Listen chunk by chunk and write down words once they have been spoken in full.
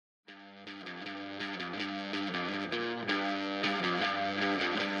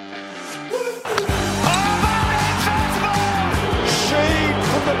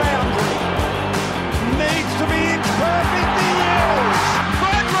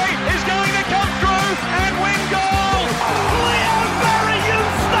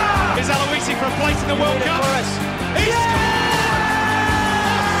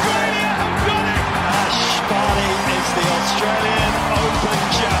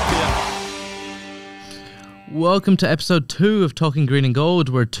Welcome to episode 2 of Talking Green and Gold,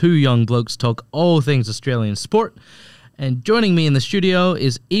 where two young blokes talk all things Australian sport. And joining me in the studio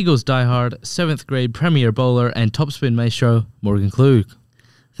is Eagles diehard, 7th grade premier bowler and topspin maestro, Morgan Klug.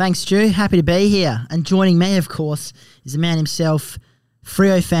 Thanks, Stu. Happy to be here. And joining me, of course, is the man himself,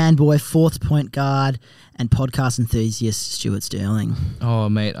 Freo fanboy, 4th point guard, and podcast enthusiast, Stuart Sterling. Oh,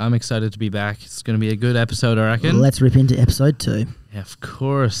 mate, I'm excited to be back. It's going to be a good episode, I reckon. Let's rip into episode 2. Yeah, of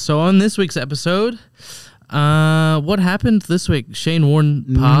course. So on this week's episode, what happened this week? Shane Warne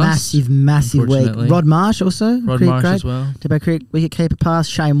passed. Massive week. Rod Marsh also. Rod Marsh as well. Debate cricket wicketkeeper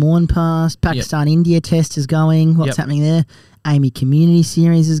passed. Shane Warne passed. Pakistan-India test is going. What's happening there? AAMI Community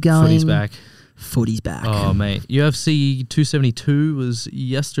Series is going. Footy's back. Oh, mate. UFC 272 was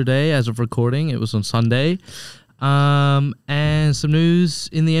yesterday as of recording. It was on Sunday. And some news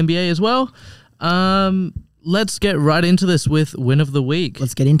in the NBA as well. Let's get right into this with Win of the Week.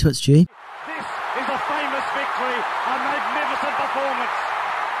 Let's get into it, Stu. This is a famous victory, a magnificent performance.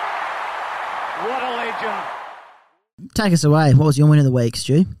 What a legend. Take us away. What was your win of the week,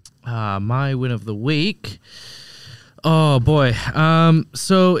 Stu? My win of the week... Oh, boy.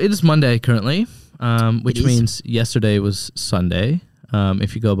 So it is Monday currently, which means yesterday was Sunday,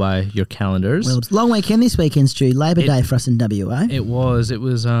 if you go by your calendars. Well, it's a long weekend this weekend, Stu. Labor Day for us in WA. It was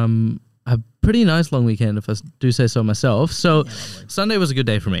a pretty nice long weekend, if I do say so myself. So Sunday was a good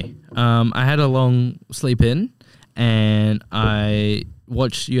day for me. I had a long sleep in, and I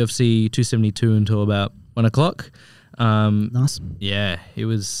watched UFC 272 until about 1 o'clock. Nice. Yeah, it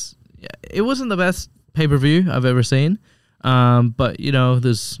wasn't the best pay-per-view I've ever seen, but you know,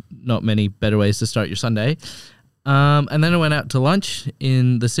 there's not many better ways to start your Sunday. And then I went out to lunch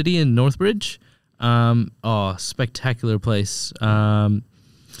in the city in Northbridge. Spectacular place.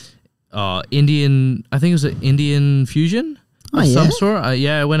 Indian, I think it was an Indian fusion of some sort.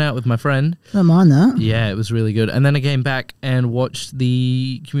 I went out with my friend. Don't mind that. Yeah, it was really good. And then I came back and watched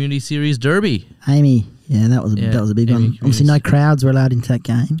the Community Series Derby. AAMI. Yeah, that was a big one. Obviously, no crowds were allowed into that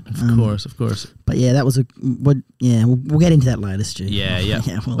game. Of course. But yeah, that was we'll get into that later, Stu. Yeah.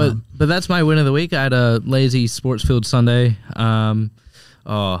 But that's my win of the week. I had a lazy sports-filled Sunday.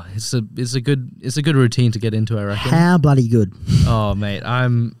 It's a good routine to get into, I reckon. How bloody good. Oh, mate,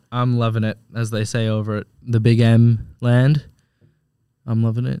 I'm loving it, as they say over at the Big M land. I'm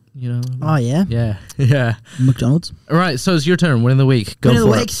loving it, you know. Oh, yeah? Yeah. McDonald's. All right, so it's your turn. Win of the week. Go for it. Win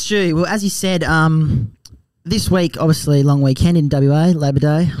of the week, it. Stu. Well, as you said, this week, obviously, long weekend in WA, Labor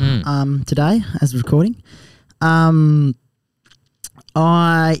Day, today, as we're recording.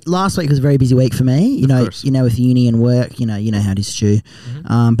 Last week was a very busy week for me, you know, with uni and work, you know how it is, Stu.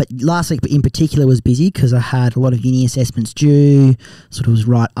 Mm-hmm. But last week in particular was busy because I had a lot of uni assessments due, sort of was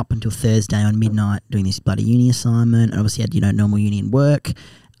right up until Thursday on midnight doing this bloody uni assignment. I obviously had, normal uni and work.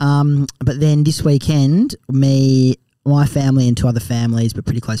 But then this weekend, my family and 2 other families, but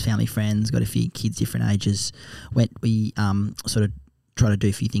pretty close family friends, got a few kids different ages, we sort of try to do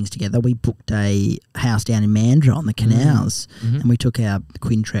a few things together. We booked a house down in Mandurah on the canals, and we took our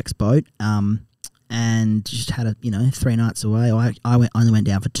Quintrex boat and just had 3 nights away. I only went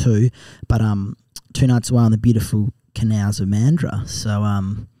down for 2, but 2 nights away on the beautiful canals of Mandurah. So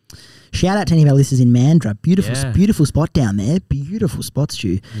shout out to any of our listeners in Mandurah. Beautiful spot down there. Beautiful spot,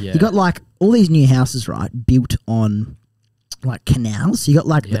 Stu. Yeah. You got all these new houses, right, built on canals. So you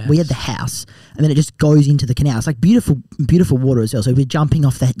got we had the house, and then it just goes into the canal. It's beautiful water as well. So we're jumping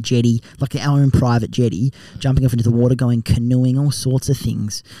off that jetty, our own private jetty, jumping off into the water, going canoeing, all sorts of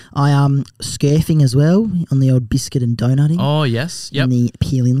things. I surfing as well on the old biscuit and donutting. Oh yes, yep. In the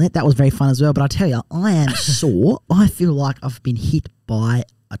Peel Inlet, that was very fun as well. But I tell you, I am sore. I feel like I've been hit by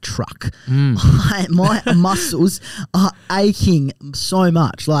a truck. My muscles are aching so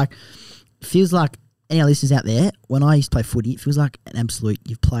much. Feels like. Any of our listeners out there, when I used to play footy, it feels like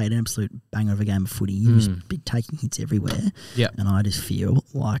you've played an absolute banger of a game of footy. You've just been taking hits everywhere. Yeah. And I just feel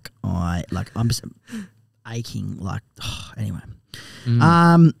I'm just aching, anyway.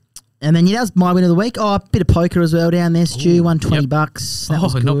 And then, that was my win of the week. Oh, a bit of poker as well down there, Stu. Won $20. That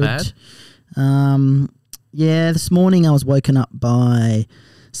was good. Not bad. This morning I was woken up by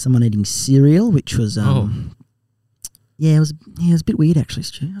someone eating cereal, which was... Yeah, it was a bit weird actually,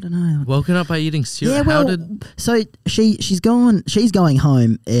 Stu. I don't know. Woken up by eating cereal. Yeah, well, so she's going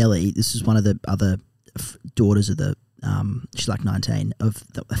home early. This is one of the other daughters of the she's 19 of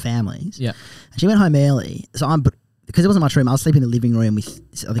the families. Yeah, and she went home early. So because it wasn't much room. I was sleeping in the living room with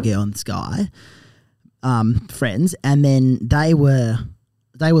this other girl and this guy, friends, and then they were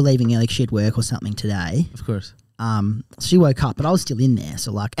leaving early. She had work or something today. Of course. She woke up, but I was still in there.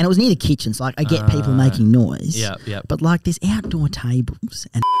 So and it was near the kitchen. So I get people making noise. Yeah. But there's outdoor tables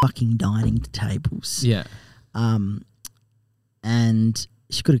and fucking dining tables. Yeah. And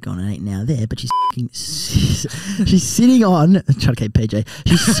she could have gone and eaten out there, but she's sitting on. Try to keep PJ.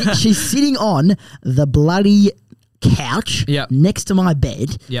 She's sitting on the bloody couch next to my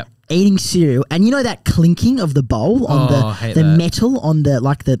bed. Yep. Eating cereal, and you know that clinking of the bowl on the metal on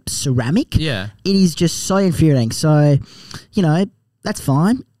the ceramic. Yeah, it is just so infuriating. So, that's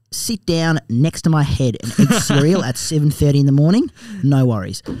fine. Sit down next to my head and eat cereal at 7:30 in the morning. No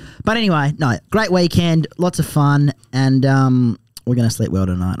worries. But anyway, no, great weekend, lots of fun, and we're gonna sleep well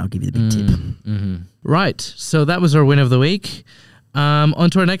tonight. I'll give you the big tip. Mm-hmm. Right. So that was our win of the week. On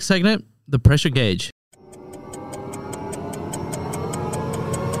to our next segment, the pressure gauge.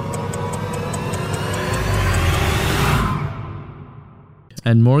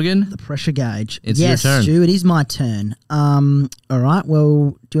 And Morgan, the pressure gauge. It's your turn. Yes, Stu, it is my turn. All right.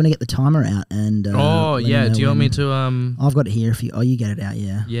 Well, do you want to get the timer out and? Do you want me to? I've got it here. If you get it out,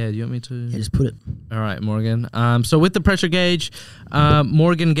 yeah. Yeah. Do you want me to? Yeah, just put it. All right, Morgan. So with the pressure gauge,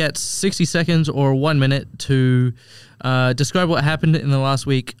 Morgan gets 60 seconds or 1 minute to describe what happened in the last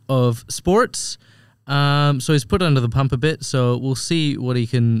week of sports. So he's put under the pump a bit. So we'll see what he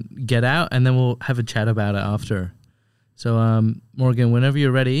can get out, and then we'll have a chat about it after. So, Morgan, whenever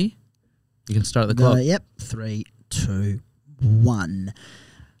you're ready, you can start the clock. Yep. 3, 2, 1.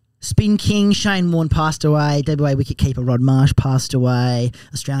 Spin King Shane Warne passed away. WA wicketkeeper Rod Marsh passed away.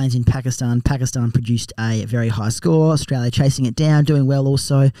 Australians in Pakistan. Pakistan produced a very high score. Australia chasing it down, doing well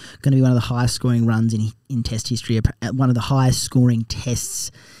also. Going to be one of the highest scoring runs in Test history. One of the highest scoring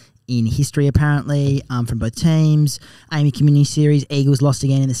tests in history, apparently, from both teams. AAMI Community Series. Eagles lost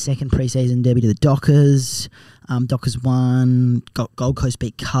again in the second preseason derby to the Dockers. Dockers won. Gold Coast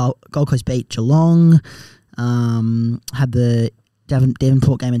beat Geelong. Had the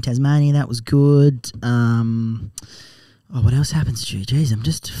Devonport game in Tasmania. That was good. What else happens, Stu? Jeez, I'm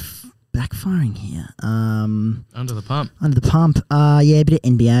just backfiring here. Under the pump. A bit of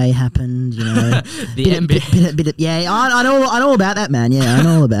NBA happened. NBA. I know about that, man. Yeah, I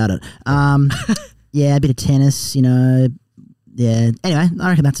know all about it. A bit of tennis. Yeah. Anyway, I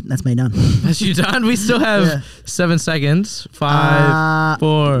reckon that's me done. That's you done? We still have 7 seconds. 5,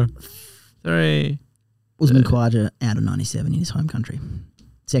 4, 3. Usman Khawaja out of 97 in his home country.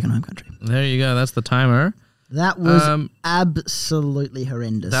 Second home country. There you go. That's the timer. That was absolutely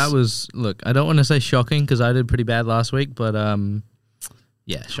horrendous. That was, look, I don't want to say shocking because I did pretty bad last week, but shocking.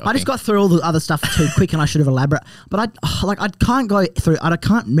 I just got through all the other stuff too quick and I should have elaborated. But I can't go through, I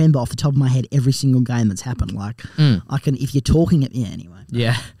can't remember off the top of my head every single game that's happened. I can, if you're talking at, anyway.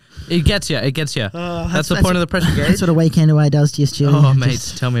 Yeah. It gets you. That's the point of the pressure gauge. That's what a weekend away does to you, Stu. Oh,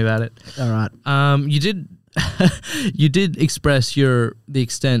 mate, tell me about it. All right. You did express the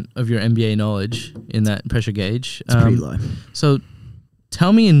extent of your NBA knowledge in that pressure gauge. It's pretty low. So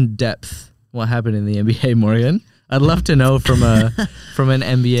tell me in depth what happened in the NBA, Morgan. I'd love to know from an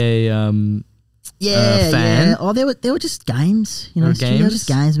NBA fan. Yeah. Oh, they were just games. They were just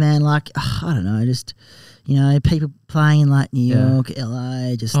games, man. I don't know, just people playing in New York,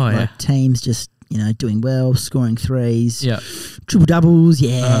 LA, just teams just doing well, scoring threes, triple doubles.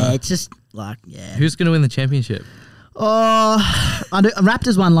 It's just Who's going to win the championship? Oh,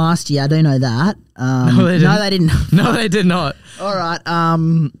 Raptors won last year. I do know that. No, they didn't. No, they did not. All right.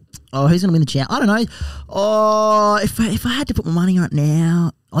 Who's going to win the champ? I don't know. Oh, if I had to put my money on it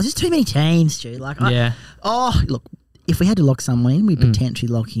now, there's too many teams, Stu. Look, if we had to lock someone in, we'd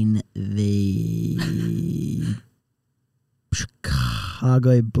potentially lock in the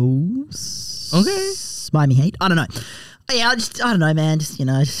Chicago Bulls. Okay. Miami Heat. I don't know. Yeah, I don't know, man.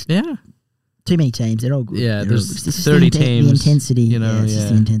 Too many teams. They're all good. Yeah, there's 30 teams. The intensity. It's just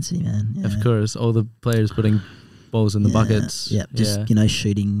the intensity, man. Yeah. Of course, all the players putting balls in the buckets. Yeah,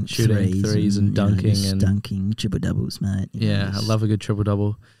 shooting threes and dunking and dunking, triple doubles, mate. I love a good triple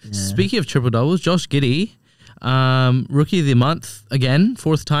double. Yeah. Speaking of triple doubles, Josh Giddey, rookie of the month again,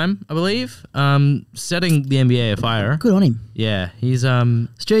 4th time, I believe. Setting the NBA afire. Good on him. Yeah, he's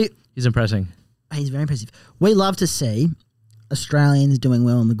Stu, he's impressing. He's very impressive. We love to see Australians doing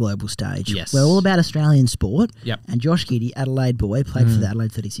well on the global stage. Yes. We're all about Australian sport. Yep. And Josh Giddey, Adelaide boy, played for the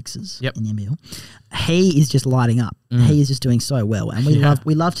Adelaide 36ers in the NBL. He is just lighting up. He is just doing so well. And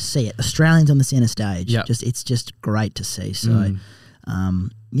we love to see it. Australians on the centre stage. Yep. It's just great to see. So,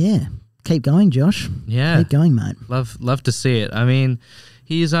 keep going, Josh. Yeah. Keep going, mate. Love to see it. I mean,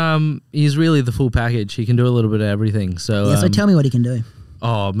 he's really the full package. He can do a little bit of everything. So so tell me what he can do.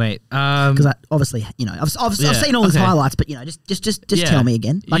 Oh, mate. Because obviously, I've seen all his highlights, but just tell me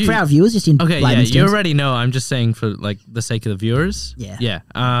again, for our viewers, just in layman's terms. You already know. I'm just saying for the sake of the viewers. Yeah.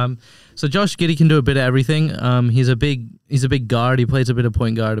 So Josh Giddey can do a bit of everything. He's a big guard. He plays a bit of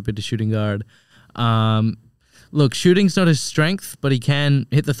point guard, a bit of shooting guard. look, shooting's not his strength, but he can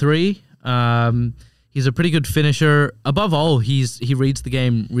hit the three. He's a pretty good finisher. Above all, he reads the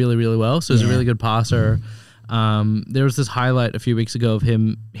game really, really well. So he's a really good passer. There was this highlight a few weeks ago of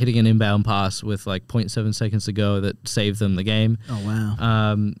him hitting an inbound pass with like 0.7 seconds to go that saved them the game. Oh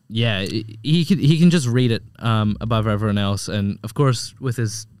wow! He can just read it above everyone else, and of course with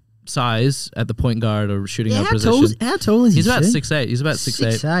his size at the point guard or shooting guard position. How tall is he? He's about 6'8". He's about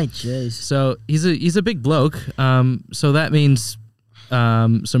 6'8". 6'8", jeez. So he's a big bloke. So that means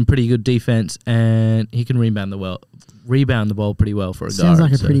some pretty good defense, and he can rebound the ball pretty well for a guard. Sounds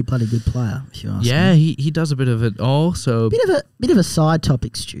like a pretty bloody good player, if you ask me. He does a bit of it all. So bit of a side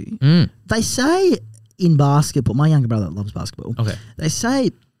topic, Stu. They say in basketball, my younger brother loves basketball. Okay. They say,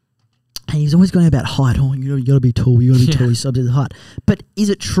 and he's always going about height. Oh, you got to be tall. You got to be tall. He's subject to height. But is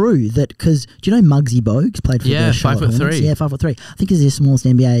it true that because do you know Muggsy Bogues played for the Charlotte Hornets? 5'3". Yeah, 5'3". I think he's the smallest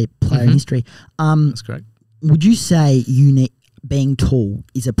NBA player in history. That's correct. Would you say being tall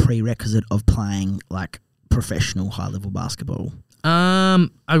is a prerequisite of playing like professional high level basketball? I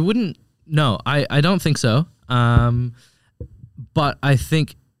wouldn't. No, I don't think so. But I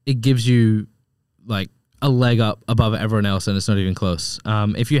think it gives you like a leg up above everyone else, and it's not even close.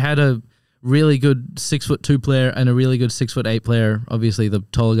 If you had a really good 6'2" player and a really good 6'8" player, obviously the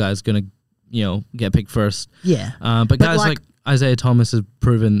taller guy is gonna get picked first. Yeah. But guys like Isaiah Thomas have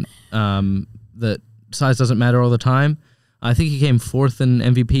proven that size doesn't matter all the time. I think he came fourth in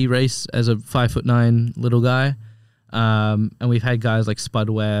MVP race as a 5'9" little guy. And we've had guys like Spud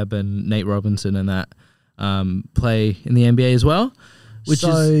Webb and Nate Robinson and that play in the NBA as well.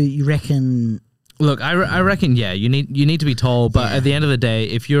 You reckon? Look, I reckon you need to be tall, but at the end of the day,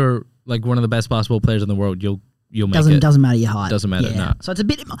 if you're like one of the best basketball players in the world, you'll make it. Doesn't matter your height. Doesn't matter. No. So it's a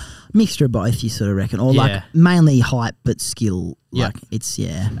bit mixture of both. You sort of reckon, or like mainly height but skill. Like it's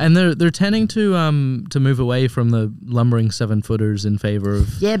And they're tending to move away from the lumbering 7-footers in favor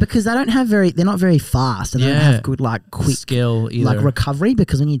of because they're not very fast and they don't have good like quick skill either. Like recovery,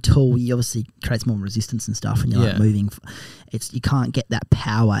 because when you're tall, you obviously creates more resistance and stuff, and you're like moving. You can't get that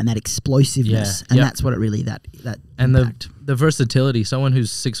power and that explosiveness, and that's what it really that and impact. the versatility. Someone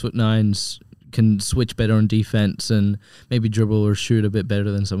who's 6'9" can switch better on defense and maybe dribble or shoot a bit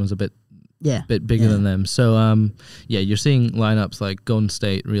better than someone's a bit bigger than them. So you're seeing lineups like Golden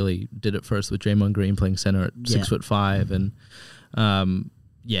State really did it first with Draymond Green playing center at 6'5", and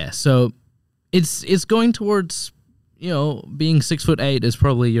so it's going towards being 6'8" is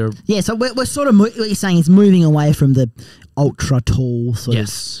probably your So we're sort of what you're saying is moving away from the ultra tall sort of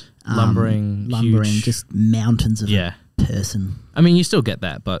lumbering, huge, just mountains of person. I mean, you still get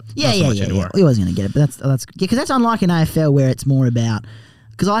that, but not so much anymore. We're always going to get it, but that's because that's unlike in AFL where it's more about.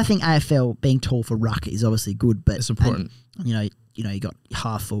 Because I think AFL being tall for ruck is obviously good, but it's important. And, you got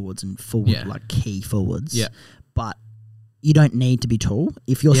half forwards and forward like key forwards. Yeah, but you don't need to be tall.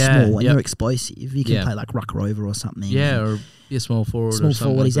 If you're small and you're explosive, you can play like ruck rover or something. Yeah, or be a small forward. Small or something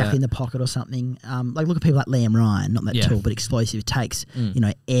forward, like exactly that. in the pocket or something. Like look at people like Liam Ryan, not that tall, but explosive. Takes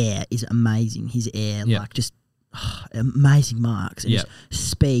air is amazing. His air, like just. Amazing marks and just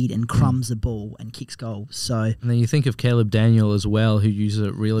speed and crumbs the ball and kicks goals. So and then you think of Caleb Daniel as well, who uses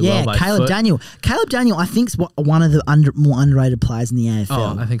it really well by Caleb foot. Caleb Daniel, I think, is one of the more underrated players in the AFL.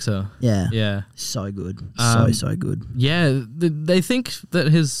 Oh, I think so. Yeah, so good, so good. Yeah, they think that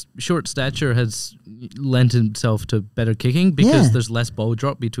his short stature has lent himself to better kicking because there's less ball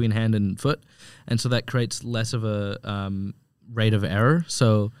drop between hand and foot, and so that creates less of a rate of error.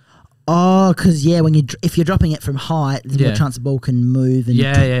 So. Oh, because if you're dropping it from height, there's more chance the ball can move.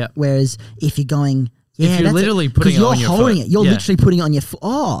 And Whereas if you're going, if you're literally putting it on your foot, holding it, you're literally putting it on your foot.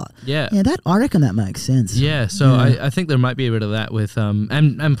 Oh, yeah. That I reckon that makes sense. Yeah, so I think there might be a bit of that with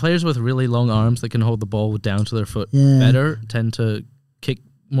and players with really long arms that can hold the ball down to their foot better tend to kick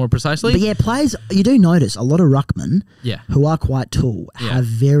more precisely. But players, you do notice a lot of ruckmen who are quite tall have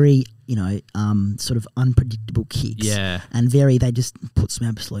very sort of unpredictable kicks. Yeah. And they just put some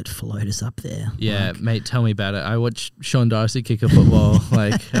absolute floaters up there. Yeah, mate, tell me about it. I watched Sean Darcy kick a football.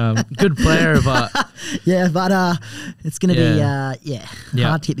 Good player, but... it's going to be,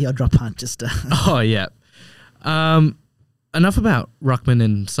 hard to get the odd drop punt just to... Oh, yeah. Enough about ruckman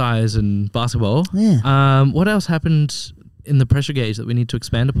and size and basketball. Yeah. What else happened in the pressure gauge that we need to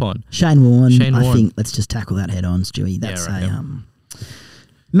expand upon? Shane Warne. I think let's just tackle that head on, Stewie. That's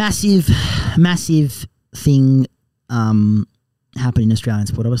massive thing happened in Australian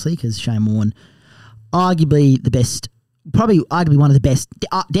sport, obviously, because Shane Warne, arguably one of the best,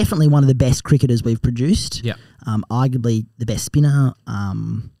 definitely one of the best cricketers we've produced. Yeah. Arguably the best spinner.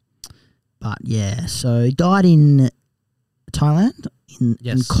 So he died in Thailand in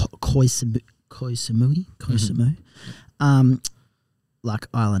Koh Koh Samui. Like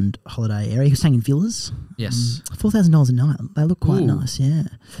island holiday area. He was staying in villas. Yes. $4,000 a night. They look quite Ooh. nice, yeah.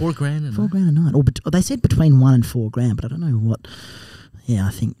 $4,000 a night. $4,000 a night. Or they said between $1,000 and $4,000, but I don't know what. Yeah,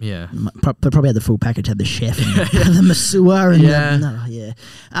 I think. Yeah. They probably had the full package. Had the chef and the masseur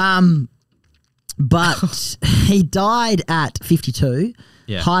and But he died at 52.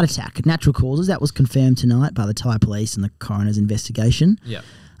 Yeah. Heart attack, natural causes. That was confirmed tonight by the Thai police and the coroner's investigation. Yeah.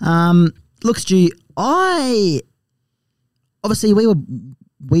 Look, Stu, obviously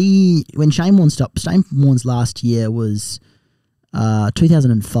when Shane Warne stopped. Shane Warne's last year was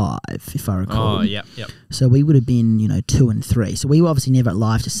 2005, if I recall. Oh, yep. So we would have been, 2 and 3. So we were obviously never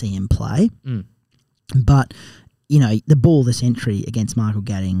alive to see him play. But, the ball of the century against Michael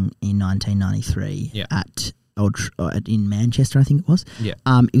Gatting in 1993 in Manchester, I think it was. Yeah.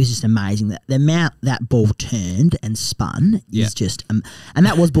 It was just amazing. The amount that ball turned and spun is just... and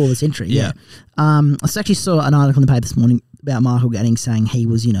that was ball of the century, yeah. I actually saw an article in the paper this morning about Michael Gatting saying he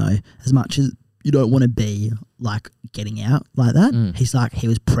was, as much as you don't want to be, like, getting out like that, he's like, he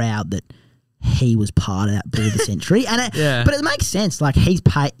was proud that he was part of that ball of the century. And but it makes sense. Like, he's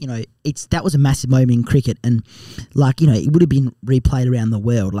paid, that was a massive moment in cricket. And, like, it would have been replayed around the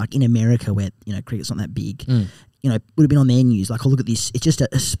world, like in America where, cricket's not that big. Would have been on their news. Like, oh, look at this. It's just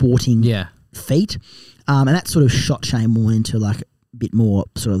a sporting feat. And that sort of shot Shane Warne into, like, a bit more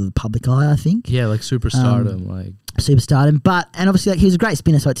sort of the public eye, I think. Yeah, like superstardom, superstardom, and obviously, like, he was a great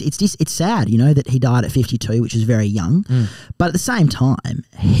spinner. So it's sad, that he died at 52, which is very young. But at the same time,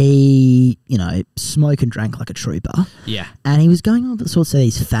 he smoked and drank like a trooper. Yeah, and he was going on sorts of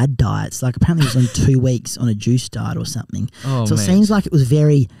these fad diets. Like, apparently, he was on 2 weeks on a juice diet or something. Oh, so man. it seems like it was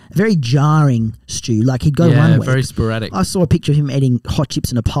very, very jarring, Stu. Like, he'd go 1 week. Very sporadic. I saw a picture of him eating hot chips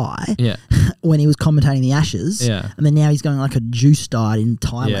and a pie. Yeah, when he was commentating the Ashes. Yeah, and then now he's going like a juice diet in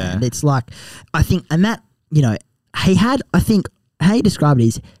Thailand. Yeah. It's like, I think, and that he had, I think, how he described it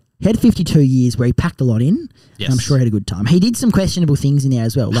is, he had 52 years where he packed a lot in. Yes. And I'm sure he had a good time. He did some questionable things in there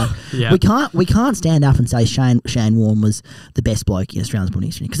as well. Like, we can't stand up and say Shane Warne was the best bloke in Australian sporting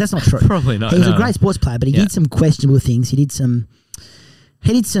history, because that's not true. Probably not. He was a great sports player, but he did some questionable things. He did some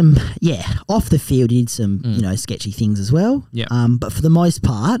off the field. He did some sketchy things as well. Yeah. But for the most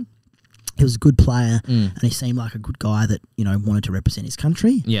part, he was a good player, and he seemed like a good guy that wanted to represent his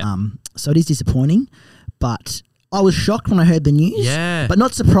country. Yeah. So it is disappointing, but I was shocked when I heard the news. Yeah. But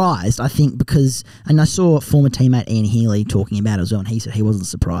not surprised, I think, and I saw former teammate Ian Healy talking about it as well, and he said he wasn't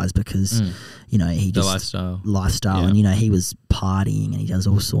surprised because, he just... The lifestyle, and, he was partying and he does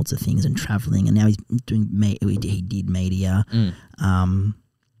all sorts of things and travelling, and now he's doing... He did media.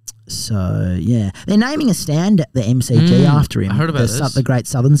 So, yeah. They're naming a stand at the MCG after him. I heard about this. The Great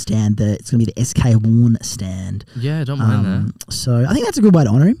Southern Stand. It's going to be the SK Warne stand. Yeah, I don't mind that. So, I think that's a good way to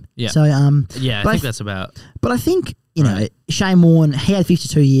honour him. Yeah. So, I think that's about... But I think, Shane Warne, he had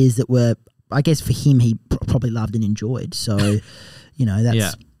 52 years that were, I guess for him, he probably loved and enjoyed. So,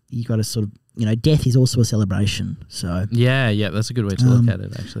 that's... You got to sort of... death is also a celebration. So yeah, that's a good way to look at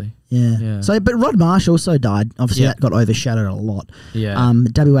it, actually. Yeah. So, but Rod Marsh also died. Obviously, that got overshadowed a lot. Yeah.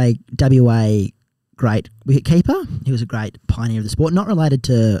 WA great wicketkeeper. He was a great pioneer of the sport. Not related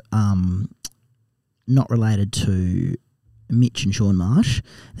to Mitch and Sean Marsh.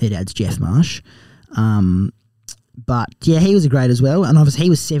 Their dad's Jeff Marsh. But yeah, he was a great as well, and obviously he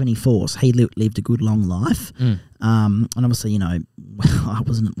was 74, so he lived a good long life. And obviously, I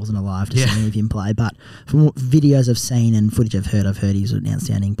wasn't alive to see any of him play, but from what videos I've seen and footage I've heard he was an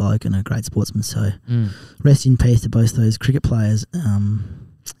outstanding bloke and a great sportsman. So rest in peace to both those cricket players.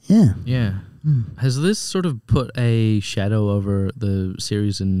 Yeah. Has this sort of put a shadow over the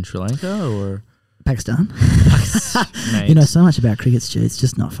series in Sri Lanka or Pakistan? Mate. You know so much about cricket, Stu. It's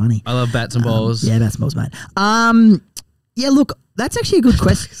just not funny. I love bats and balls. Yeah, bats and balls, mate. Yeah, look, that's actually a good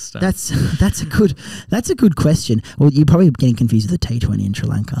question. That's a good question. Well, you're probably getting confused with the T20 in Sri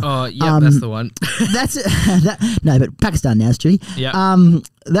Lanka. Oh, yeah, that's the one. No, but Pakistan now, Stu. Yeah.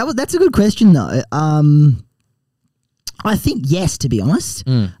 That's a good question though. I think yes, to be honest.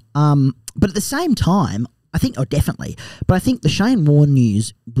 But at the same time, I think, definitely. But I think the Shane Warne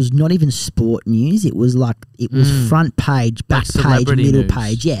news was not even sport news. It was front page, back page, middle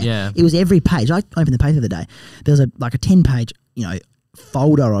page. Yeah. It was every page. I opened the paper the other day. There was a 10-page,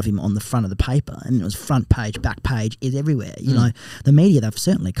 folder of him on the front of the paper, and it was front page, back page, is everywhere. The media, they've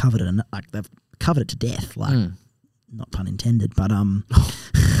certainly covered it, and they've covered it to death. Not pun intended, but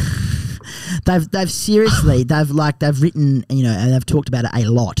they've seriously they've written, and they've talked about it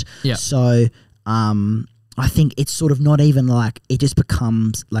a lot. Yeah. So I think it's sort of not even it just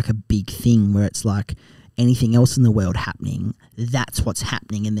becomes like a big thing where it's like anything else in the world happening, that's what's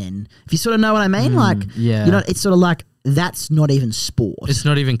happening. And then, if you sort of know what I mean, it's sort of like, that's not even sport. It's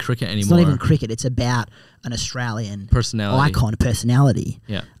not even cricket anymore. It's not even cricket. It's about an Australian personality.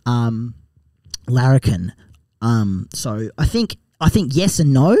 Yeah. Larrikin. So I think yes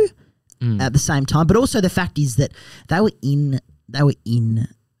and no at the same time, but also the fact is that they were in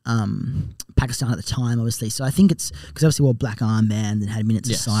Pakistan at the time, obviously. So I think it's because obviously wore black armband and had minutes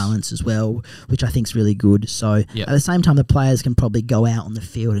of silence as well, which I think is really good. So at the same time, the players can probably go out on the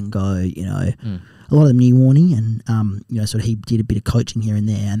field and go, a lot of them knew Warnie, and sort of he did a bit of coaching here and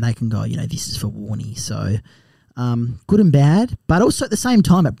there, and they can go, this is for Warnie. So good and bad, but also at the same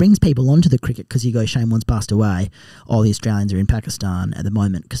time, it brings people onto the cricket because you go, Shane Warne's passed away. All the Australians are in Pakistan at the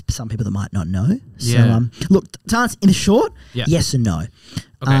moment because some people that might not know. Yeah. So look, to answer in the short, yes and no.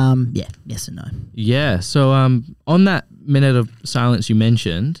 Okay. Yes and no. Yeah. So on that minute of silence you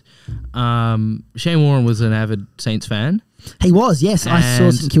mentioned, Shane Warne was an avid Saints fan. He was, yes. I saw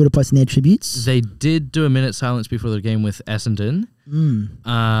St Kilda posting their tributes. They did do a minute silence before their game with Essendon,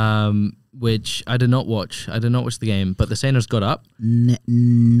 which I did not watch. I did not watch the game, but the Saints got up.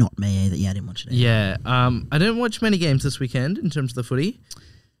 Not me either. Yeah, I didn't watch it either. Yeah. I didn't watch many games this weekend in terms of the footy.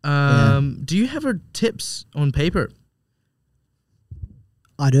 Do you have our tips on paper?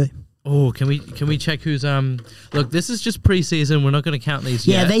 I do. Oh, can we check who's look, this is just pre-season. We're not going to count these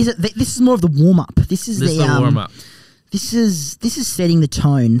yet. Yeah, this is more of the warm-up. This is the warm-up. This is setting the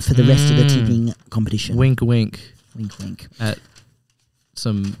tone for the rest of the tipping competition. Wink, wink. Wink, wink. At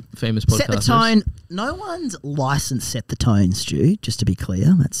some famous podcasters. Set the tone. No one's licensed set the tone, Stu, just to be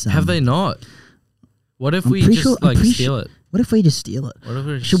clear. That's have they not? What if we just steal it? What if we just steal it? What if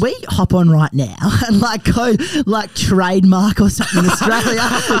we Should we hop on right now and go trademark or something in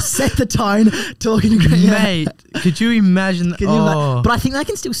Australia? Set the tone, talking to mate. Could you imagine? But I think they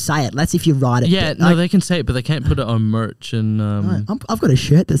can still say it. That's if you write it. Yeah, no, they can say it, but they can't put it on merch. And I've got a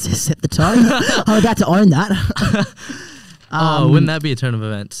shirt that says "Set the Tone." I'm about to own that. Wouldn't that be a turn of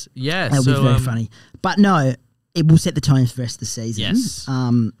events? Yeah, that would be very funny. But no, it will set the tone for the rest of the season. Yes.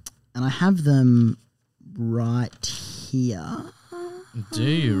 And I have them right here. Do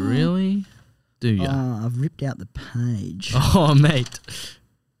you really? Do you? I've ripped out the page. Oh, mate.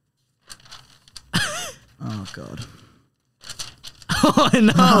 Oh, God. Oh,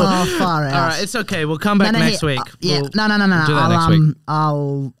 no. Oh, far out. All right, it's okay. We'll come back next week. Yeah, we'll no. do that next week.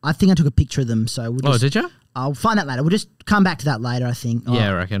 I think I took a picture of them, so we'll just... Oh, did you? I'll find that later. We'll just come back to that later, I think.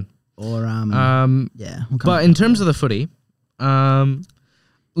 Yeah, I reckon. Or, yeah. We'll but in terms of the footy,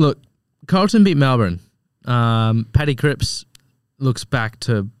 look, Carlton beat Melbourne. Paddy Cripps looks back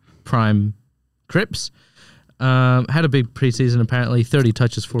to prime Cripps. Had a big preseason, apparently. 30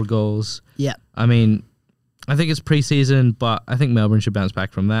 touches, 4 goals. Yeah. I mean, I think it's preseason, but I think Melbourne should bounce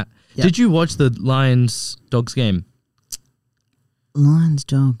back from that. Yep. Did you watch the Lions-Dogs game?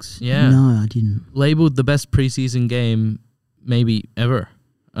 Lions-Dogs? Yeah. No, I didn't. Labelled the best preseason game maybe ever.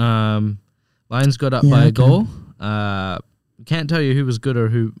 Lions got up by a goal. Can't tell you who was good or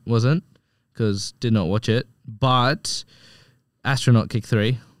who wasn't, because did not watch it. But Astronaut kick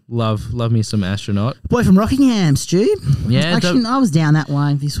 3. Love me some Astronaut. Boy from Rockingham, Stu. Yeah. Actually, I was down that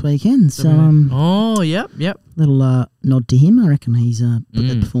way this weekend. So, oh, yep. Little nod to him. I reckon he's put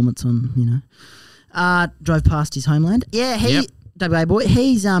that performance on, drove past his homeland. Yeah, WA boy.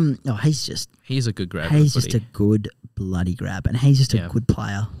 He's he's a good grab. He's just a good bloody grab, and he's just a good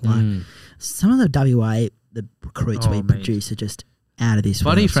player. Like some of the WA, the recruits we produce are just out of this.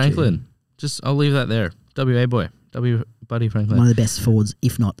 Buddy Franklin. I'll leave that there. WA boy. Buddy Franklin. One of the best forwards,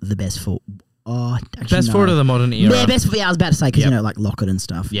 if not the best forward. Oh, best forward of the modern era. Yeah, best. Yeah, I was about to say because like Lockett and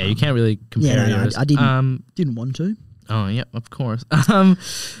stuff. Yeah, you can't really compare. Yeah, I didn't want to. Oh, yeah, of course.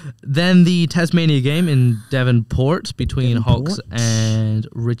 Then the Tasmania game in Devonport between Hawks and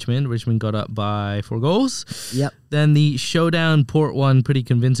Richmond. Richmond got up by 4 goals. Yep. Then the showdown, Port won pretty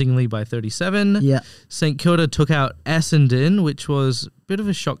convincingly by 37. Yeah. St Kilda took out Essendon, which was a bit of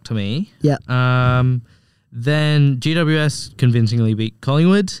a shock to me. Yeah. Then GWS convincingly beat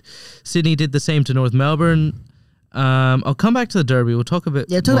Collingwood. Sydney did the same to North Melbourne. I'll come back to the Derby. We'll talk a bit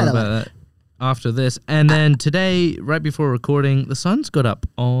more about that after this. And then today, right before recording, the Suns got up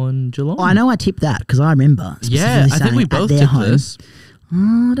on Geelong. Oh, I know I tipped that because I remember. Yeah, I think we both tipped this.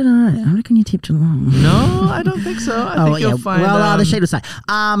 Oh, I don't know. I reckon you tipped Geelong. No, I don't think so. I think you'll find... Well, the sheet will say.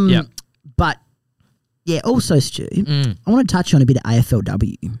 But, yeah, also, Stu, I want to touch on a bit of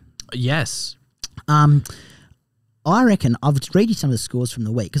AFLW. Yes. I reckon I'll read you some of the scores from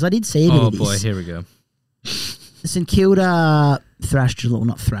the week because I did see a bit of this. Oh boy, here we go. St Kilda thrashed Geelong,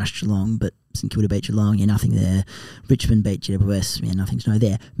 not thrashed Geelong, but St Kilda beat Geelong, yeah, nothing there. Richmond beat GWS, yeah, nothing to know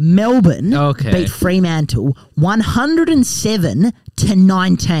there. Melbourne beat Fremantle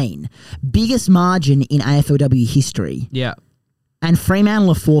 107-19. Biggest margin in AFLW history. Yeah. And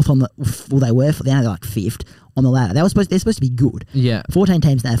Fremantle are fourth on the... Well, they were. They're like fifth on the ladder. They're supposed to be good. Yeah. 14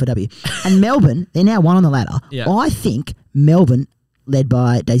 teams in the AFLW. And Melbourne, they're now one on the ladder. Yeah. I think Melbourne, led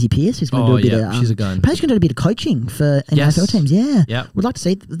by Daisy Pearce, who's going to do a bit of... she's a gun. Paige going to do a bit of coaching for AFL teams. Yeah. Yeah. Would like to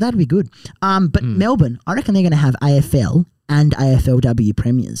see... That'd be good. But Melbourne, I reckon they're going to have AFL and AFLW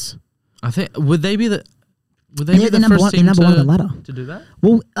premiers. I think... Would they be the... Would they Yeah, be the number first one, team number one on the ladder. to do that?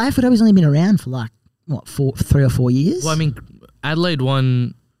 Well, AFLW's only been around for like, what, 3 or 4 years? Well, I mean, Adelaide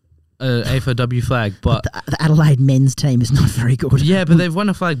won AFLW flag, but the Adelaide men's team is not very good. yeah, but they've won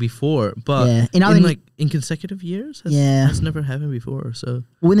a flag before. But Yeah. in consecutive years, has never happened before. So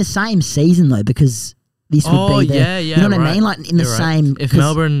Well, in the same season though, because this would be the, you know what I mean? Like in the same. If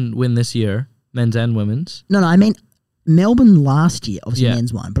Melbourne win this year, men's and women's. No, I mean Melbourne last year, obviously Yeah.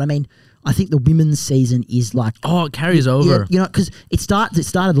 men's won, but I mean I think the women's season is like it carries over. You know, because it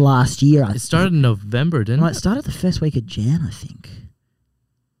started last year. It started in November, didn't it started the first week of Jan, I think.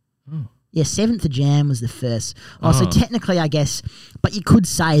 Oh. Yeah, 7th of Jan was the first. So technically, I guess, but you could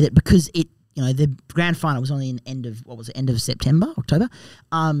say that because it, you know, the grand final was only in end of September, October.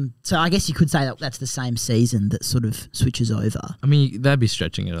 So I guess you could say that that's the same season that sort of switches over. I mean, that'd be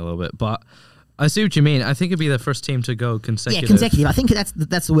stretching it a little bit, but I see what you mean. I think it'd be the first team to go consecutive. Yeah, consecutive. I think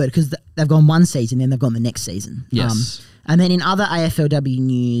that's the word because they've gone one season, then they've gone the next season. Yes. And then in other AFLW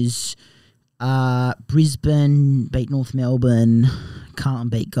news, Brisbane beat North Melbourne. Carlton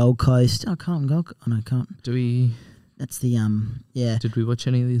beat Gold Coast. Oh, Carlton Gold. Oh no, Carlton. That's the yeah. Did we watch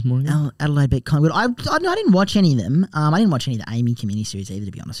any of these, Morgan? Adelaide beat Collingwood. I didn't watch any of them. I didn't watch any of the AAMI Community Series either,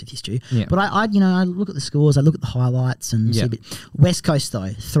 to be honest with you, Stu. Yeah. But I look at the scores. I look at the highlights and see a bit. West Coast though,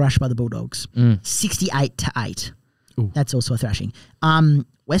 thrashed by the Bulldogs, 68-8. Ooh. That's also a thrashing.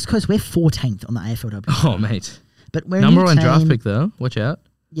 West Coast, we're 14th on the AFLW. Oh, mate. But we're number a new one team. draft pick though. Watch out.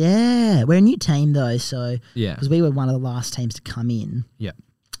 Yeah, we're a new team though, so Yeah. because we were one of the last teams to come in. Yeah.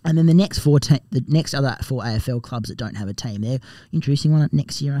 And then the next other 4 AFL clubs that don't have a team, they're introducing one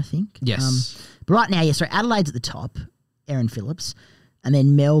next year, I think. Yes. But right now, so Adelaide's at the top, Aaron Phillips, and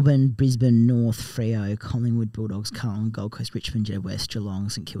then Melbourne, Brisbane, North, Freo, Collingwood, Bulldogs, Carlton, Gold Coast, Richmond, GWS, Geelong,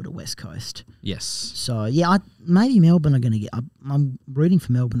 St Kilda, West Coast. Yes. So yeah, maybe Melbourne are going to get up. I'm rooting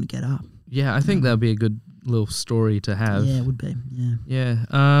for Melbourne to get up. Yeah, I think that'd be a good little story to have. Yeah, it would be. Yeah. Yeah.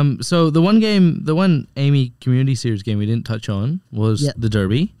 So the one AAMI Community Series game we didn't touch on was the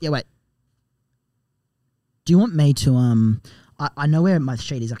Derby. Yeah. Wait. Do you want me to I know where my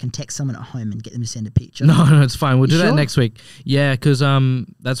sheet is. I can text someone at home and get them to send a picture. No, it's fine. We'll do that sure? next week. Yeah, because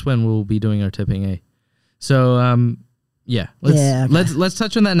that's when we'll be doing our tipping. So let's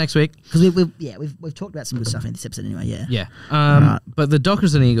touch on that next week because we've talked about some good stuff in this episode anyway. Yeah. Yeah. Right. But the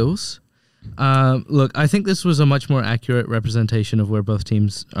Dockers and Eagles. Look, I think this was a much more accurate representation of where both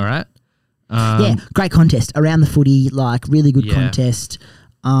teams are at. Yeah, great contest around the footy, like really good contest.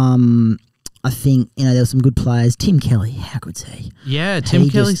 I think there were some good players. Tim Kelly, how good's he? Yeah, Tim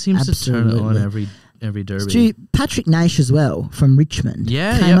Kelly seems to turn it on every derby. Stu, Patrick Naish as well from Richmond.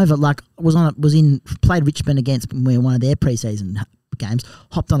 Yeah, came over played Richmond against one of their preseason games.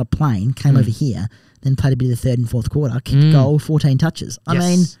 Hopped on a plane, came over here, then played a bit of the third and fourth quarter. Kicked a goal, 14 touches. I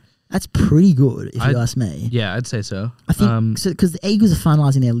mean, that's pretty good if you ask me. Yeah, I'd say so. I think because the Eagles are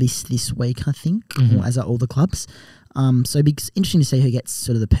finalising their list this week, I think, or as are all the clubs. So it'd be interesting to see who gets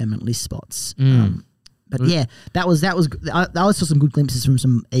sort of the permanent list spots. But yeah, that was I saw some good glimpses from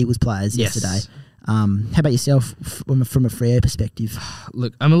some Eagles players yesterday. How about yourself from a Freo perspective?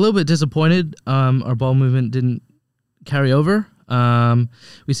 Look, I'm a little bit disappointed. Our ball movement didn't carry over.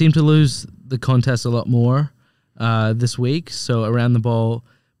 We seem to lose the contest a lot more this week. So around the ball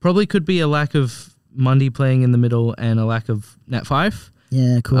probably could be a lack of Mundy playing in the middle and a lack of Nat 5.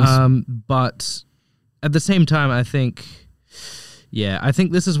 Yeah, of course. But at the same time, I think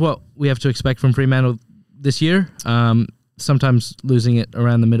this is what we have to expect from Fremantle this year. Sometimes losing it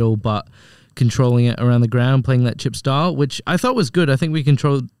around the middle, but controlling it around the ground, playing that chip style, which I thought was good. I think we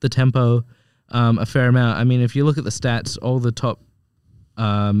controlled the tempo a fair amount. I mean, if you look at the stats, all the top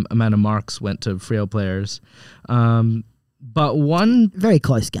amount of marks went to Freo players. But one very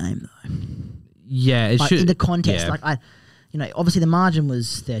close game though. Yeah, it should in the contest. Yeah. Obviously the margin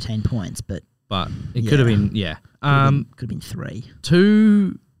was 13 points, but it could have been could have been 3.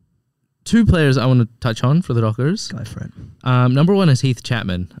 Two players I want to touch on for the Dockers. Go for it. Number one is Heath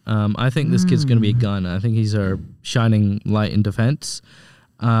Chapman. I think this kid's going to be a gun. I think he's our shining light in defence.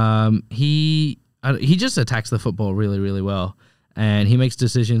 He just attacks the football really, really well. and he makes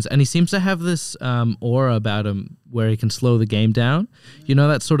decisions, and he seems to have this aura about him where he can slow the game down. You know,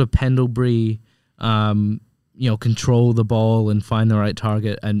 that sort of Pendlebury, control the ball and find the right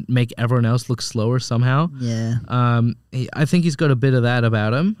target and make everyone else look slower somehow. Yeah. I think he's got a bit of that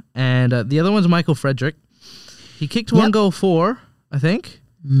about him. And the other one's Michael Frederick. He kicked one goal for, I think.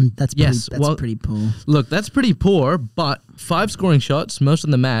 That's pretty poor. Look, that's pretty poor, but 5 scoring shots, most in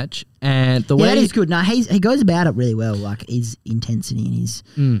the match, and the way that is good. No, he goes about it really well. Like his intensity and his,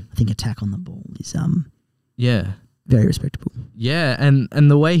 I think, attack on the ball is very respectable. Yeah, and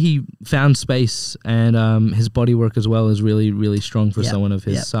the way he found space and his body work as well is really, really strong for someone of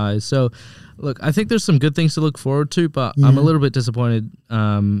his size. So, look, I think there's some good things to look forward to, but I'm a little bit disappointed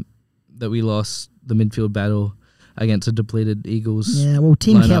that we lost the midfield battle against a depleted Eagles. Yeah, well,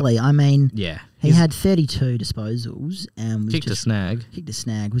 Tim lineup. Kelly, I mean, he he's had 32 disposals and was kicked a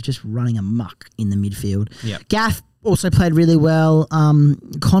snag, was just running amok in the midfield. Yeah, Gaff also played really well.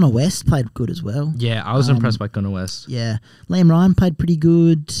 Connor West played good as well. Yeah, I was impressed by Connor West. Yeah, Liam Ryan played pretty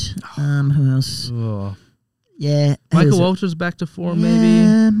good. Who else? Oh. Yeah, Michael Walters back to form,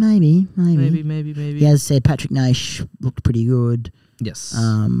 maybe. Yeah, as I said, Patrick Naish looked pretty good. Yes.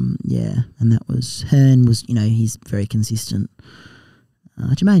 And that was Hearn was, he's very consistent.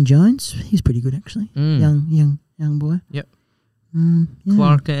 Jermaine Jones, he's pretty good actually. Young boy. Yep.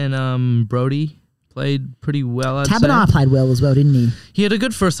 Clark and Brody played pretty well, I'd say. Tabernar played well as well, didn't he? He had a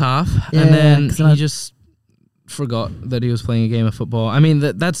good first half, and then he just forgot that he was playing a game of football. I mean,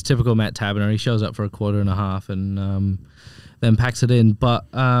 that's typical Matt Tabernar. He shows up for a quarter and a half and then packs it in.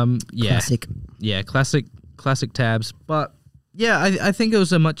 But, Classic. Yeah, classic Tabs. But, yeah, I think it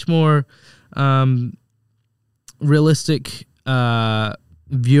was a much more realistic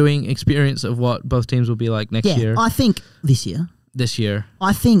viewing experience of what both teams will be like next year. I think this year.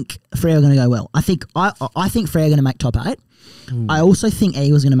 I think Freo are going to go well. I think Freo are going to make top 8. Ooh. I also think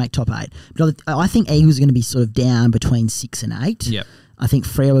Eagles are going to make top 8. But I think Eagles are going to be sort of down between 6 and 8. Yep. I think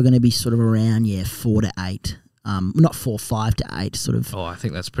Freo are going to be sort of around 4 to 8. Not 4, 5 to 8 sort of. Oh, I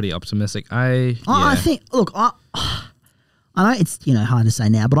think that's pretty optimistic. I think I know it's hard to say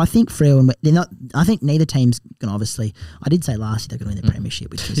now, but I think Freo and they're not. I think neither team's going to obviously. I did say last year they're going to win the premiership,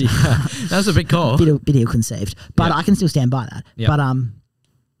 which was that was a big call, bit ill-conceived. But I can still stand by that. Yep. But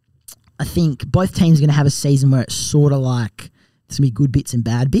I think both teams are going to have a season where it's sort of like there's going to be good bits and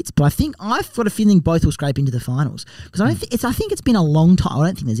bad bits. But I think I've got a feeling both will scrape into the finals because I think it's been a long time. I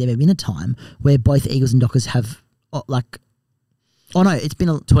don't think there's ever been a time where both Eagles and Dockers have Oh no, it's been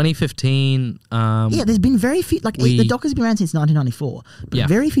 2015. There's been very few. The Dockers have been around since 1994, but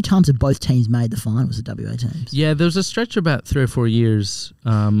very few times have both teams made the finals of WA teams. Yeah, there was a stretch of about 3 or 4 years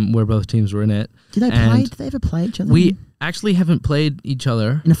where both teams were in it. Did they ever play each other? We actually haven't played each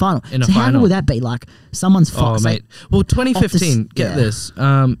other in a final. How would that be? Like someone's final. Oh mate. Well, 2015. Get this.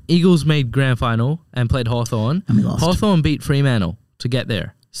 Eagles made grand final and played Hawthorn. And we lost. Hawthorn beat Fremantle to get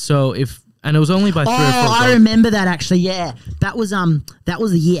there. So and it was only by 3 or 4 goals. I remember that actually. Yeah, that was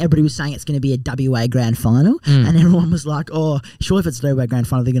the year everybody was saying it's going to be a WA grand final, and everyone was like, "Oh, sure, if it's a WA grand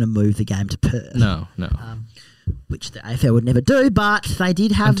final, they're going to move the game to Perth." No. Which the AFL would never do, but they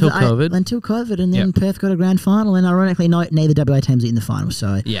did have until COVID, and then Perth got a grand final, and ironically, neither WA teams are in the final.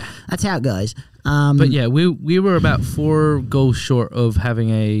 So that's how it goes. But yeah, we were about 4 goals short of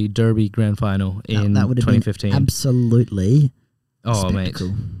having a Derby grand final in 2015. Absolutely. Oh, spectacle.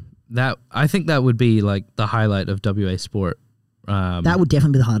 Mate. I think that would be like the highlight of WA sport. That would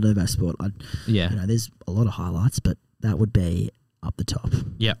definitely be the highlight of WA sport. Yeah. There's a lot of highlights, but that would be up the top.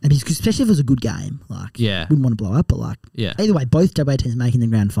 Yeah. And especially if it was a good game. Wouldn't want to blow up, but either way, both WA teams making the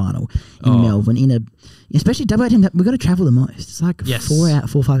grand final in Melbourne especially WA team that we've got to travel the most. It's like 4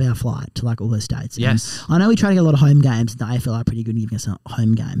 or 5 hour flight to all those states. Yes. And I know we try to get a lot of home games. The AFL are pretty good at giving us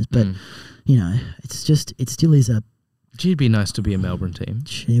home games, but it still is a. It'd be nice to be a Melbourne team.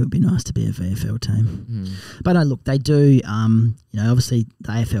 It would be nice to be a VFL team. But no, look, they do. Obviously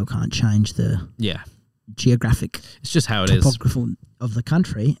the AFL can't change the geographic. It's just how it is. Topography of the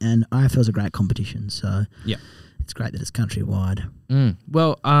country, and AFL's a great competition. So it's great that it's countrywide.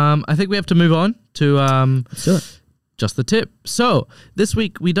 Well, I think we have to move on to just the tip. So this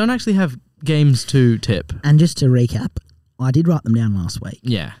week we don't actually have games to tip. And just to recap, I did write them down last week.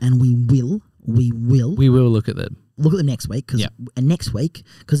 Yeah, and we will look at them. Look at them next week, and next week,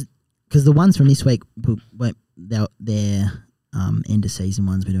 because the ones from this week, they're end of season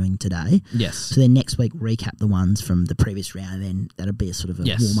ones we're doing today. Yes. So then next week recap the ones from the previous round, and then that'll be a sort of a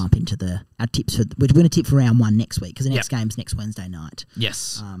warm up into our tips for. We're going to tip for round 1 next week because the next game's next Wednesday night.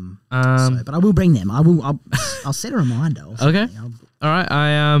 Yes. But I will bring them. I'll set a reminder. Okay. All right.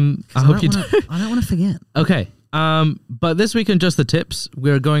 I hope you do. I don't want to forget. Okay. But this week on Just the Tips,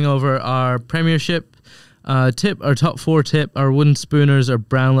 we're going over our Premiership tip, our top 4 tip, our Wooden Spooners, our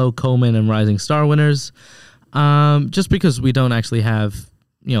Brownlow, Coleman, and Rising Star winners. Just because we don't actually have,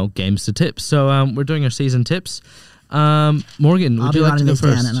 games to tip. So we're doing our season tips. Morgan, would you like to go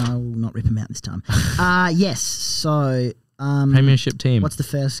first? Down and I will not rip them out this time. Yes. So Premiership team. What's the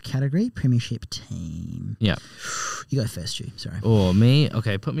first category? Premiership team. Yeah. You go first, Stu. Sorry. Oh, me?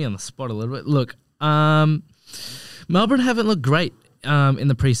 Okay, put me on the spot a little bit. Look, Melbourne haven't looked great in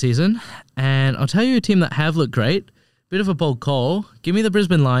the preseason, and I'll tell you a team that have looked great. Bit of a bold call. Give me the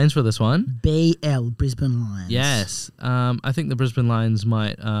Brisbane Lions for this one. BL, Brisbane Lions. Yes. I think the Brisbane Lions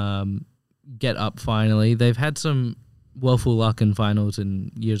might get up finally. They've had some woeful luck in finals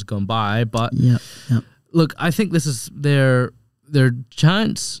in years gone by, but Yep. look, I think this is their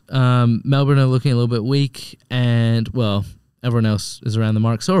chance. Melbourne are looking a little bit weak, and, well, everyone else is around the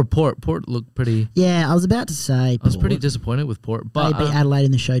mark. So are Port. Port looked pretty... Yeah, I was about to say I was pretty disappointed with Port. But they beat Adelaide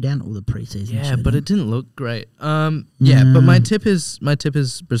in the showdown or the preseason yeah, showdown. but it didn't look great. Yeah, but my tip is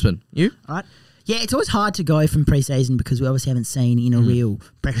Brisbane. You? All right. Yeah, it's always hard to go from pre-season because we obviously haven't seen in a real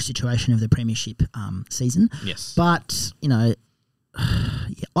pressure situation of the premiership season. Yes. But, yeah,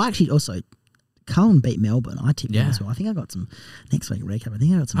 I actually also... Carlton beat Melbourne. I tipped them as well. I think I got some next week recap. I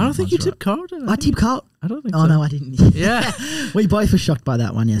think I got some. I don't think you right. tipped Carlton. I tipped Carlton. I don't think so. Oh, no, I didn't. Yeah. We both were shocked by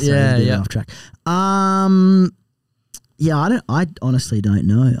that one. Yeah, so yeah. off track. Yeah, I honestly don't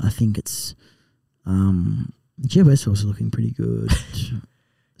know. I think it's GWS was looking pretty good.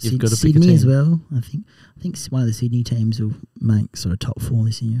 You've got to pick Sydney a team as well. I think one of the Sydney teams will make sort of top 4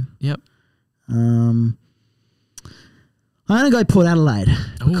 this year. Yep. I'm going to go Port Adelaide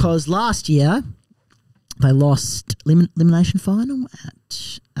because last year they lost elimination final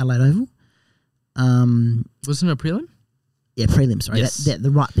at Adelaide Oval. Wasn't it a prelim? Yeah, prelim. Sorry, yes.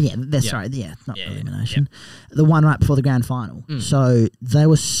 Not elimination. The one right before the grand final. So they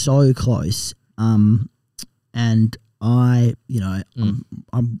were so close. And I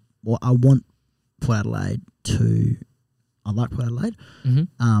want Port Adelaide to. I like Port Adelaide.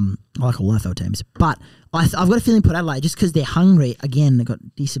 I like all AFL teams, but I've got a feeling Port Adelaide, just because they're hungry again. They got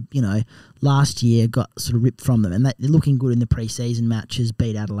last year got sort of ripped from them, and they're looking good in the pre-season matches.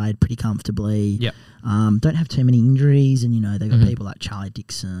 Beat Adelaide pretty comfortably. Yep. Don't have too many injuries, and they got people like Charlie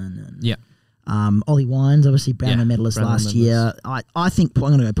Dixon and Ollie Wines, obviously Brownlow medalist last year. I think I'm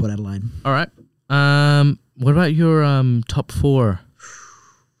going to go Port Adelaide. All right. What about your top 4?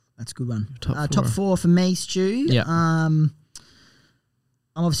 That's a good one. Top 4 for me, Stu. Yeah. I'm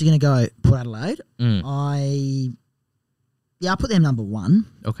obviously going to go Port Adelaide. I'll put them number 1.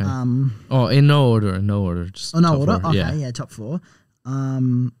 Okay. In no order. Just no top order. 4. Okay, yeah, top 4.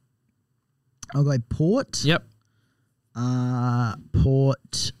 I'll go Port. Yep.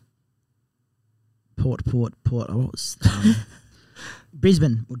 Port.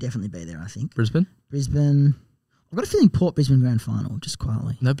 Brisbane will definitely be there, I think. Brisbane. I've got a feeling Port Brisbane grand final, just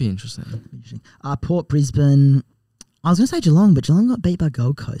quietly. That'd be interesting. Port Brisbane. I was going to say Geelong, but Geelong got beat by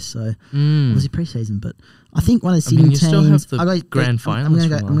Gold Coast, so obviously pre-season. But I think one of the Sydney teams. Still have the grand final. I'm going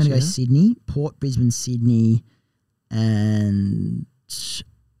to go Sydney, Port Brisbane, Sydney, and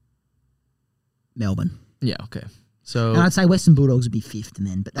Melbourne. Yeah. Okay. So. And I'd say Western Bulldogs would be 5th, and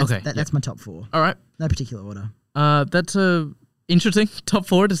then. But that's my top 4. All right. No particular order. That's a interesting top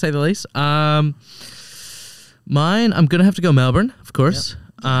 4 to say the least. Mine, I'm gonna have to go Melbourne, of course.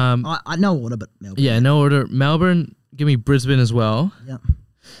 Yep. I no order, but Melbourne. Yeah, no order. Melbourne. Give me Brisbane as well. Yep.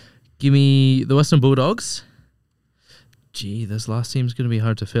 Give me the Western Bulldogs. Gee, this last team's gonna be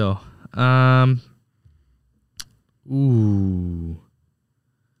hard to fill.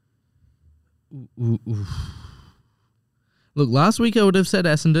 Look, last week I would have said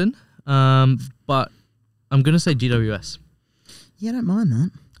Essendon, but I'm gonna say GWS. Yeah, I don't mind that.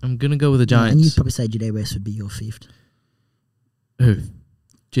 I'm gonna go with the Giants. And you'd probably say GWS would be your 5th. Who?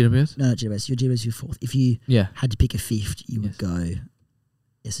 GWS? No, GWS. Your GWS, your 4th. If you had to pick a 5th, you would go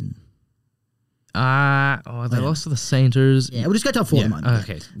Essendon. They lost to the Sainters. Yeah, we'll just go top 4 of mine.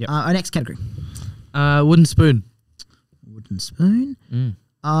 Okay. Yep. Our next category. Wooden Spoon. Wooden Spoon.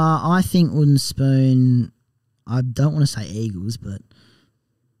 I think Wooden Spoon. I don't want to say Eagles, but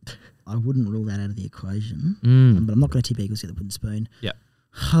I wouldn't rule that out of the equation. But I'm not going to tip Eagles to get the Wooden Spoon. Yeah.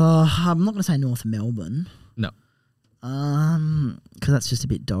 I'm not going to say North Melbourne. No. Because that's just a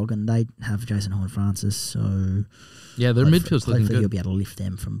bit dog, and they have Jason Horne-Francis, so yeah, their midfield's looking good. Hopefully, you'll be able to lift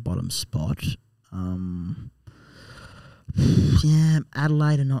them from bottom spot. Yeah,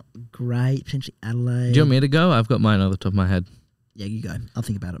 Adelaide are not great. Potentially Adelaide. Do you want me to go? I've got mine on the top of my head. Yeah, you go. I'll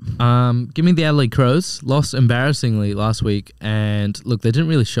think about it. Give me the Adelaide Crows. Lost embarrassingly last week, and look, they didn't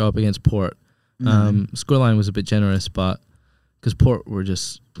really show up against Port. Scoreline was a bit generous, but because Port were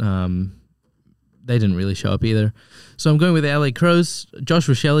just they didn't really show up either. So I'm going with the LA Crows. Josh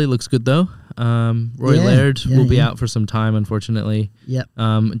Rochelle looks good though. Roy Laird will be out for some time, unfortunately. Yep.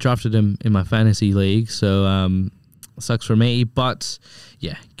 Drafted him in my fantasy league, so sucks for me. But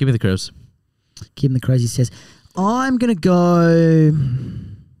yeah, give me the Crows. Give him the Crows, he says. I'm going to go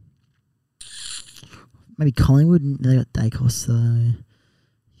maybe Collingwood. They got Dacos though.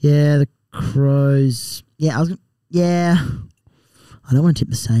 Yeah, the Crows. Yeah, I don't want to tip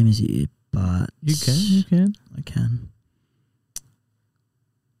the same as you, but You can. I can.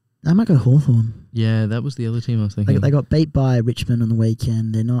 I might go Hawthorn. Yeah, that was the other team I was thinking. They got beat by Richmond on the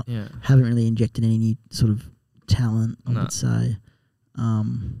weekend. They're not haven't really injected any new sort of talent, I would say.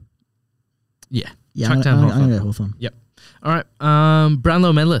 I'm going to go Hawthorn. Yep. All right.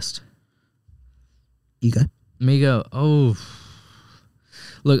 Brownlow medalist. You go. Me go. Oh.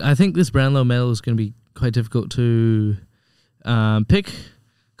 Look, I think this Brownlow medal is going to be quite difficult to pick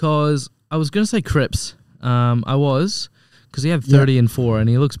because I was going to say Cripps. I was because he had 30 and 4 and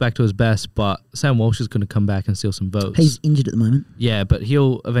he looks back to his best, but Sam Walsh is going to come back and steal some votes. He's injured at the moment. Yeah, but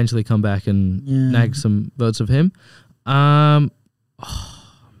he'll eventually come back and nag some votes of him.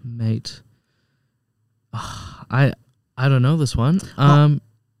 Mate. I don't know this one. I'm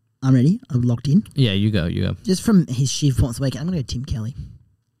ready. I'm locked in. Yeah, you go. Just from his sheer performance of the weekend, I'm going to go Tim Kelly.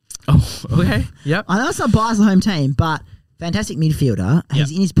 Oh, okay. Yep. I know it's not biased on the home team, but fantastic midfielder.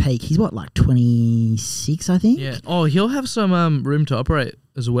 He's in his peak. He's 26, I think? Yeah. Oh, he'll have some room to operate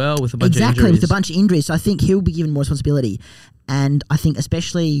as well with a bunch of injuries. Exactly, with a bunch of injuries. So I think he'll be given more responsibility. And I think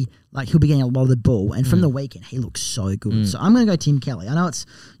especially, he'll be getting a lot of the ball. And from the weekend, he looks so good. So I'm going to go Tim Kelly. I know it's,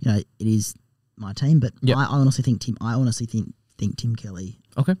 it is my team, but I honestly think Tim Kelly.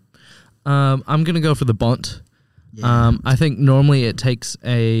 Okay. I'm going to go for the Bont. Yeah. I think normally it takes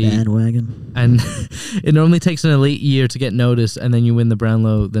a bandwagon, and it normally takes an elite year to get noticed, and then you win the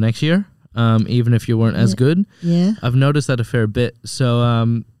Brownlow the next year, even if you weren't as good. Yeah, I've noticed that a fair bit. So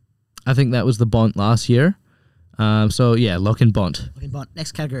I think that was the Bont last year. So yeah, lock in Bont.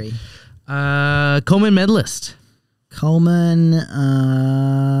 Next category. Coleman medalist. Coleman.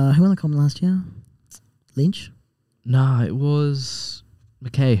 Who won the Coleman last year? Lynch. No, it was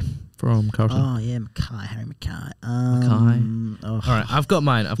McKay from Carlton. Oh, yeah, Harry Mackay. All right, I've got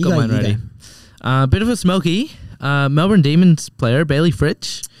mine. I've got mine ready. Bit of a smoky. Melbourne Demons player, Bailey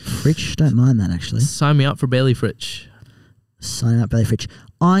Fritsch. Fritsch, don't mind that, actually. Sign me up for Bailey Fritsch. Sign up Bailey Fritsch.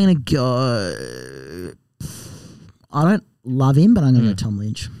 I'm going to go... I don't love him, but I'm going to go Tom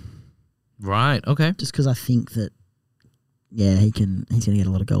Lynch. Right, okay. Just because I think that, he's going to get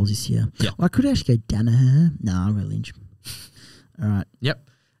a lot of goals this year. Yeah. Well, I could actually go Danaher. No, I'll go Lynch. All right. Yep.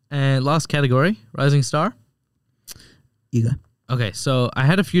 And last category, Rising Star. You go. Okay, so I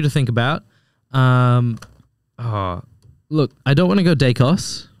had a few to think about. Look, I don't want to go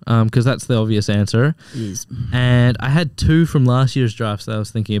Dacos because that's the obvious answer. It is. And I had two from last year's drafts that I was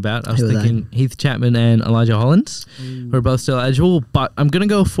thinking about. I was thinking Heath Chapman and Elijah Hollins, who are both still eligible. But I'm going to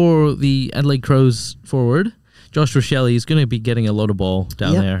go for the Adelaide Crows forward. Josh Rochelle is going to be getting a lot of ball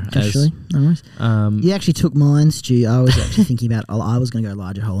down there. Actually, no worries. You actually took mine, Stu. I was actually thinking about. I was going to go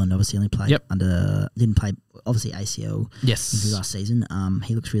Elijah Holland. Obviously, only played didn't play. Obviously, ACL. Yes. Last season.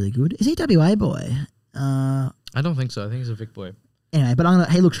 He looks really good. Is he a WA boy? I don't think so. I think he's a Vic boy. Anyway, but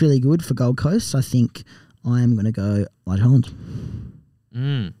he looks really good for Gold Coast. So I think I am going to go Elijah Holland.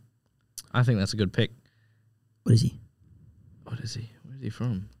 I think that's a good pick. What is he? Where is he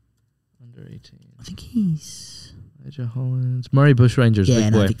from? Under 18. I think he's Elijah Hollins. Murray Bushrangers,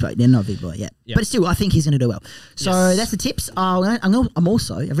 Big boy. Big boy. They're not big boy yet. Yep. But still, I think he's going to do well. So that's the tips. I'm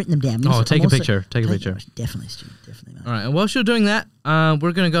also, I've written them down. Take a picture. Take a picture. Definitely, Stu. Definitely, man. All right. And whilst you're doing that,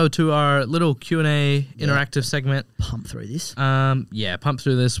 we're going to go to our little Q&A interactive segment. Pump through this. Pump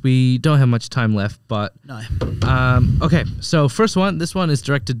through this. We don't have much time left, but... No. Okay. So first one. This one is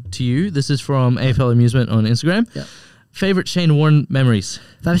directed to you. This is from AFL Amusement on Instagram. Yep. Favorite Shane Warne memories?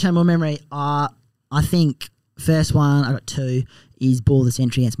 Favorite Shane Warne memory? I think... First one, I got two, is ball the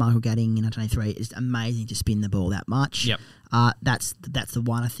century against Michael Gadding in 1993. It's amazing to spin the ball that much. Yep. That's the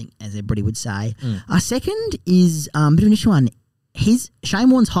one, I think, as everybody would say. Second is a bit of an issue one.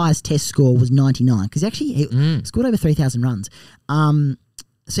 Shane Warne's highest test score was 99 because actually he scored over 3,000 runs. So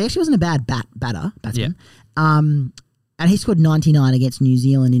he actually wasn't a bad batsman. Yeah. And he scored 99 against New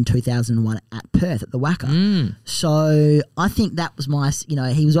Zealand in 2001 at Perth at the Wacker. So I think that was my,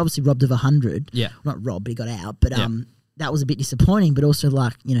 he was obviously robbed of 100. Yeah. Not robbed, but he got out. But that was a bit disappointing. But also,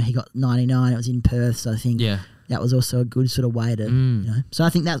 he got 99. It was in Perth. So I think that was also a good sort of way to, So I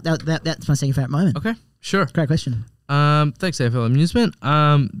think that's my second favourite moment. Okay, sure. Great question. Thanks, AFL Amusement.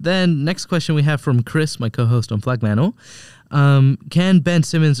 Then next question we have from Chris, my co-host on Flagmantle. Can Ben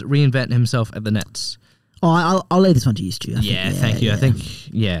Simmons reinvent himself at the Nets? Oh, I'll leave this one to you, Stu. Thank you. I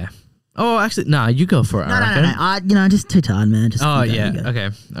think, yeah. Oh, actually, you go for it. No. Just too tired, man. Just Okay.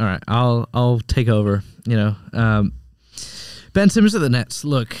 All right. I'll take over. Ben Simmons at the Nets.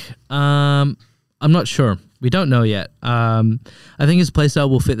 Look, I'm not sure. We don't know yet. I think his playstyle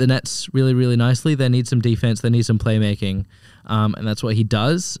will fit the Nets really, really nicely. They need some defense. They need some playmaking. And that's what he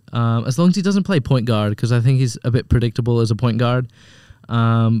does. As long as he doesn't play point guard, because I think he's a bit predictable as a point guard.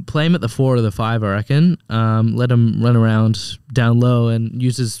 Play him at the 4 or the 5, I reckon. Let him run around down low and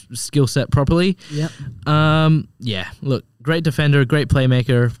use his skill set properly. Yep. Look, great defender, great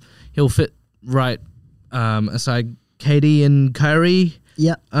playmaker. He'll fit right aside KD and Kyrie.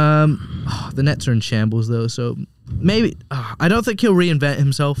 Yep. The Nets are in shambles, though, so maybe... I don't think he'll reinvent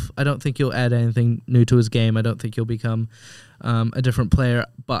himself. I don't think he'll add anything new to his game. I don't think he'll become a different player,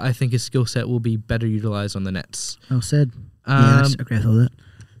 but I think his skill set will be better utilized on the Nets. Well said. I agree with all that.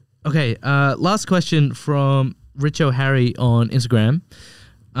 Okay, last question from Richo Harry on Instagram.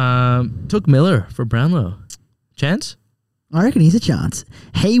 Took Miller for Brownlow. Chance? I reckon he's a chance.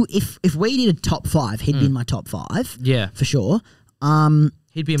 If we did a top 5, he'd be in my top 5. Yeah. For sure.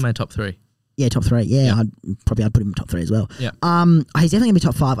 He'd be in my top 3. Yeah, top 3. Yeah. I'd put him in top 3 as well. Yeah. He's definitely going to be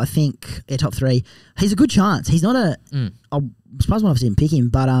top 5, I think. Yeah, top 3. He's a good chance. He's not I'm surprised one of us didn't pick him,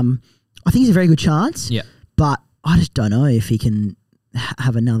 but I think he's a very good chance. Yeah. But I just don't know if he can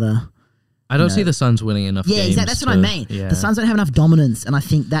have another... I don't see the Suns winning enough games. Yeah, exactly. That's what I mean. Yeah. The Suns don't have enough dominance, and I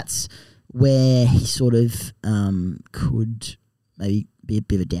think that's where he sort of could maybe be a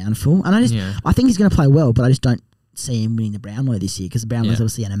bit of a downfall. And I think he's going to play well, but I just don't see him winning the Brownlow this year because the Brownlow's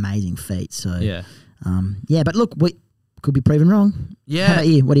obviously an amazing feat. So but look, we could be proven wrong. Yeah. How about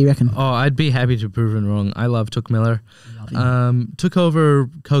you? What do you reckon? Oh, I'd be happy to be proven wrong. I love Took Miller. Took over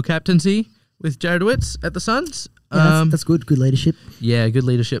co-captaincy with Jared Witz at the Suns. Yeah, that's good. Good leadership. Yeah, good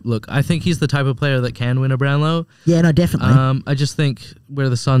leadership. Look, I think he's the type of player that can win a Brownlow. Yeah, no, definitely. I just think where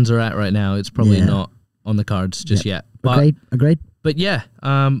the Suns are at right now, it's probably not on the cards just yet. But, Agreed. But yeah,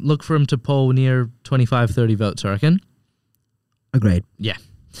 look for him to poll near 25-30 votes, I reckon. Agreed. Yeah.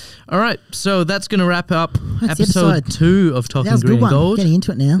 All right, so that's going to wrap up episode 2 of Talking Green and Gold. Getting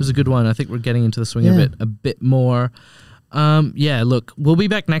into it now. It was a good one. I think we're getting into the swing of it a bit more. Look, we'll be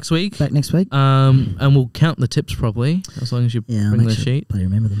back next week. And we'll count the tips properly, as long as you bring the sheet. I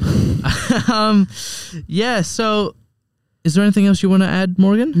remember them. So is there anything else you want to add,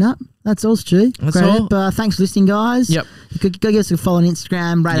 Morgan? No, that's all, Stu. That's all. Thanks for listening, guys. Yep. You could go give us a follow on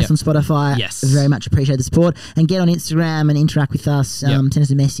Instagram, rate us on Spotify. Yes. Very much appreciate the support. And get on Instagram and interact with us. Send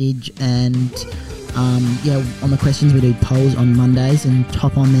us a message. And on the questions, we do polls on Mondays and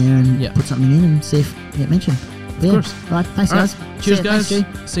hop on there and put something in and see if you get mentioned. Of course. Right. Thanks, guys. Cheers, guys.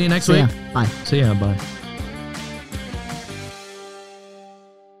 See you next week. Bye. See ya. Bye.